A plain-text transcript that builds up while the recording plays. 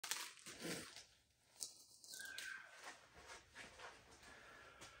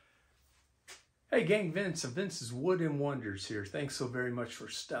Hey gang, Vince of Vince's Wood and Wonders here. Thanks so very much for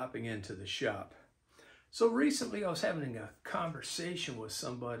stopping into the shop. So recently I was having a conversation with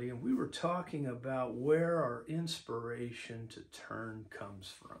somebody and we were talking about where our inspiration to turn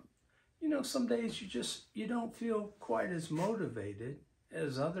comes from. You know, some days you don't feel quite as motivated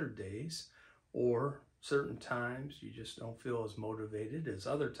as other days, or certain times you just don't feel as motivated as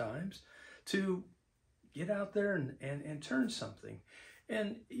other times to get out there and turn something.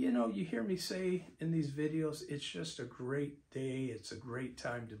 And, you know, you hear me say in these videos, it's just a great day. It's a great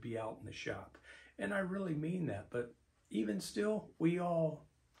time to be out in the shop. And I really mean that. But even still, we all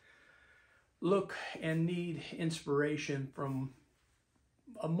look and need inspiration from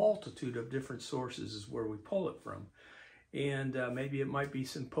a multitude of different sources is where we pull it from. And maybe it might be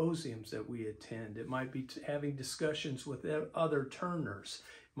symposiums that we attend. It might be having discussions with other turners.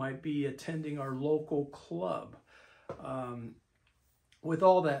 It might be attending our local club. With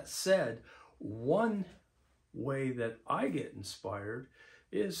all that said, one way that I get inspired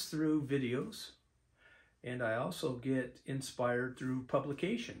is through videos, and I also get inspired through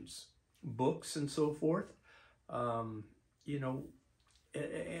publications, books and so forth. You know,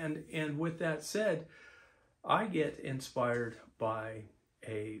 and with that said, I get inspired by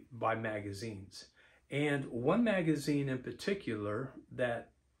magazines. And one magazine in particular that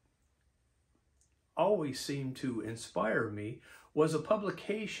always seemed to inspire me was a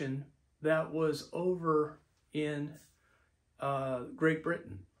publication that was over in Great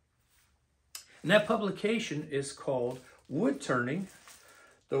Britain. And that publication is called Woodturning,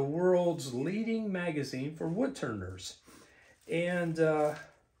 the world's leading magazine for woodturners. And,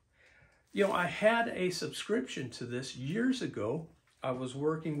 you know, I had a subscription to this years ago. I was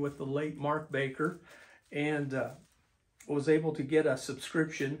working with the late Mark Baker and was able to get a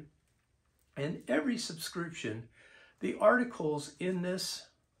subscription. And every subscription, the articles in this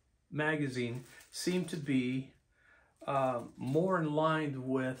magazine seem to be more in line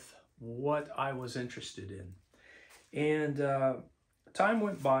with what I was interested in. And time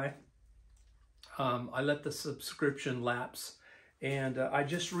went by. I let the subscription lapse, and I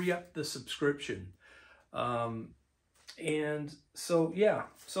just re-upped the subscription. And so, yeah,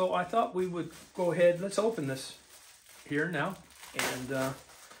 so I thought we would go ahead. Let's open this here now and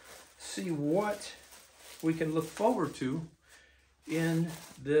see what we can look forward to in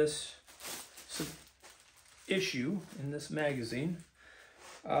this issue, in this magazine.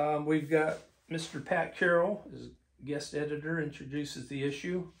 We've got Mr. Pat Carroll, as guest editor, introduces the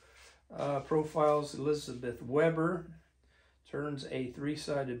issue. Profiles Elizabeth Weber, turns a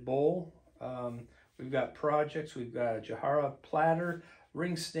three-sided bowl. We've got projects. We've got a Jahara platter,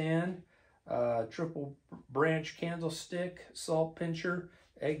 ring stand, triple branch candlestick, salt pincher,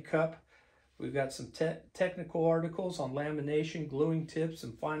 egg cup. We've got some technical articles on lamination, gluing tips,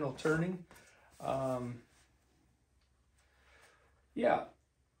 and final turning. Yeah,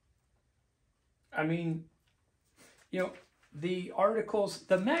 I mean, you know, the articles,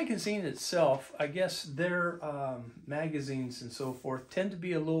 the magazine itself, I guess their magazines and so forth tend to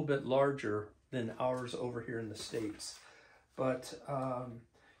be a little bit larger than ours over here in the States. But,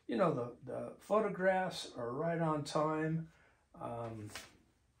 you know, the photographs are right on time.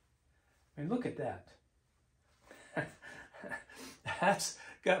 I mean, look at that. That's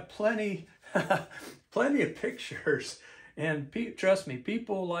got plenty of pictures. And trust me,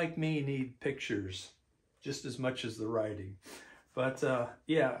 people like me need pictures just as much as the writing. But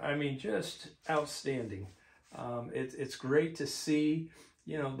yeah, I mean, just outstanding. It's great to see,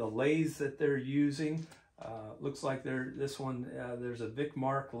 you know, the lathes that they're using. Looks like this one, there's a Vic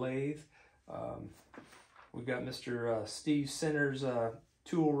Mark lathe. We've got Mr. Steve Center's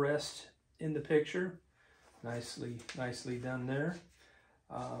tool rest in the picture. Nicely done there.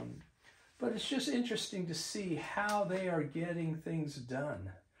 But it's just interesting to see how they are getting things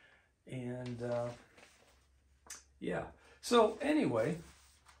done. And yeah, so anyway,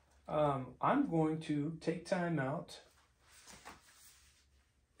 I'm going to take time out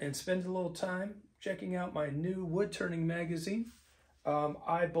and spend a little time checking out my new wood turning magazine.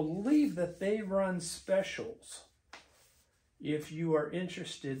 I believe that they run specials. If you are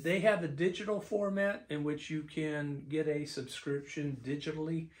interested, they have a digital format in which you can get a subscription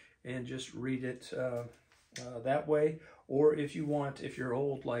digitally and just read it that way. Or if you want, if you're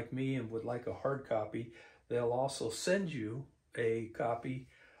old like me and would like a hard copy, they'll also send you a copy.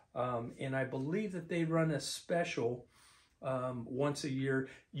 And I believe that they run a special once a year,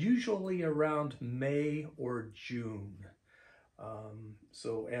 usually around May or June.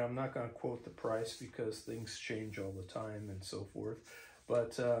 And I'm not going to quote the price because things change all the time and so forth.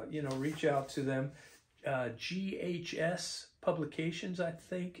 But, you know, reach out to them. GHS Publications, I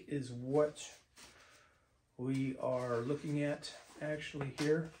think, is what we are looking at actually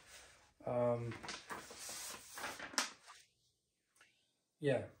here.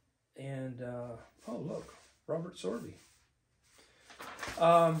 Yeah, and oh look, Robert Sorby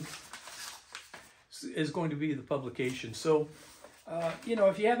is going to be the publication. So, you know,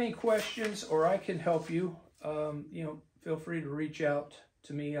 if you have any questions or I can help you, you know, feel free to reach out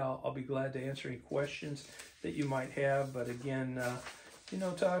to me. I'll be glad to answer any questions that you might have. But again, you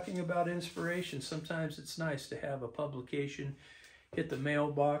know, talking about inspiration, sometimes it's nice to have a publication hit the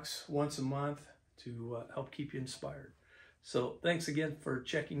mailbox once a month to help keep you inspired. So thanks again for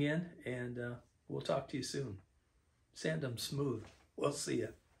checking in, and we'll talk to you soon. Sand 'em smooth. We'll see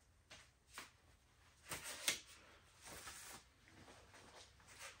you.